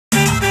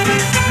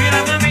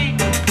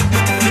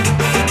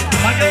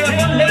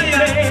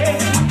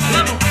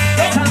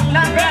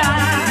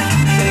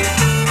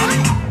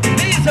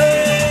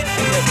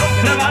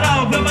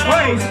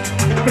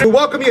to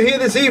welcome you here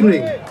this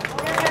evening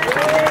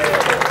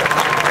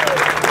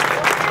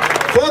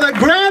for the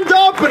grand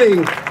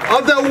opening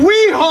of the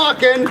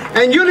Weehawken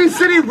and Union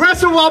City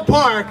Reservoir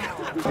Park.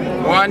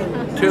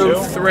 1, 2,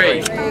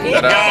 3.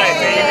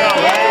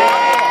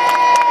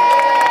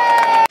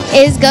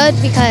 It's good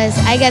because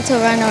I get to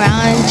run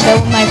around,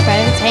 chill with my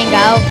friends, hang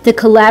out. The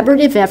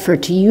collaborative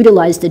effort to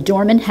utilize the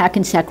dormant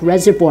Hackensack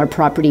Reservoir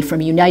property from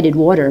United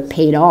Water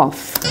paid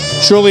off.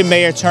 Truly,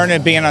 Mayor Turner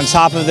being on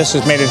top of this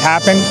has made it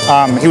happen.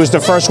 He was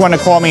the first one to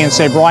call me and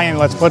say, Brian,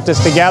 let's put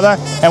this together,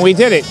 and we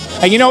did it.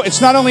 And you know,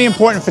 it's not only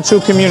important for two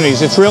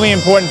communities, it's really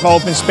important for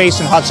open space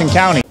in Hudson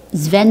County.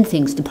 Sven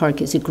thinks the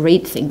park is a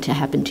great thing to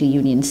happen to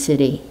Union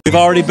City. We've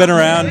already been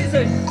around,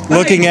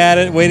 looking at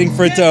it, waiting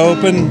for it to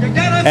open,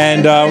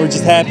 and we're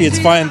just happy it's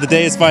fine. The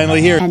day is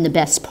finally here. And the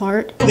best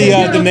part?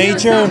 The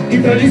nature,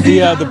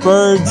 the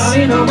birds,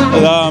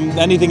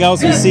 anything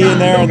else we see in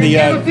there, and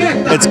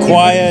it's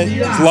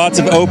quiet, lots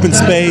of open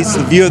space,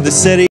 the view of the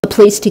city. A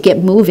place to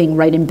get moving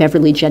right in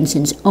Beverly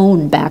Jensen's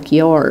own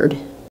backyard.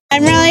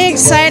 I'm really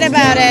excited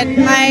about it.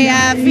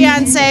 My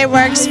fiance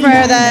works for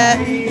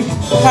the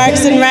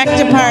Parks and Rec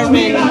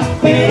department,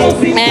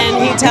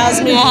 and he tells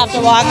me I have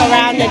to walk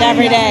around it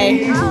every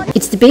day.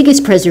 It's the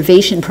biggest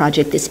preservation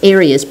project this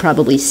area has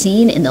probably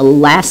seen in the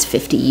last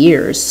 50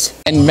 years.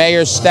 And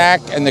Mayor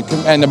Stack and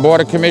the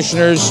Board of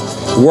Commissioners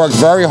worked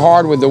very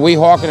hard with the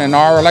Weehawken and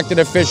our elected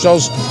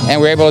officials, and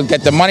we were able to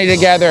get the money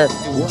together.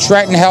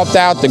 Trenton helped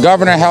out, the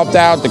governor helped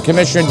out, the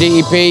commissioner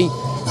DEP,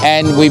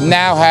 and we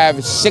now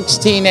have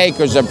 16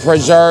 acres of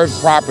preserved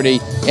property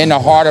in the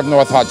heart of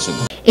North Hudson.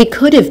 It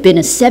could have been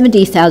a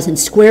 70,000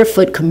 square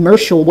foot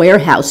commercial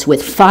warehouse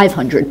with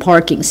 500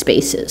 parking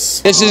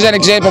spaces. This is an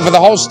example for the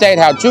whole state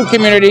how two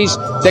communities,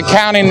 the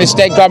county and the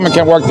state government,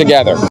 can work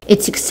together.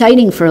 It's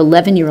exciting for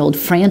 11-year-old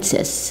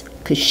Frances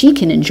because she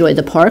can enjoy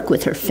the park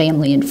with her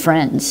family and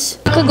friends.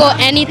 You could go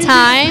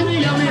anytime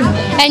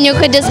and you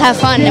could just have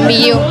fun and be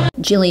you.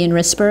 Jillian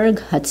Risberg,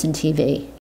 Hudson TV.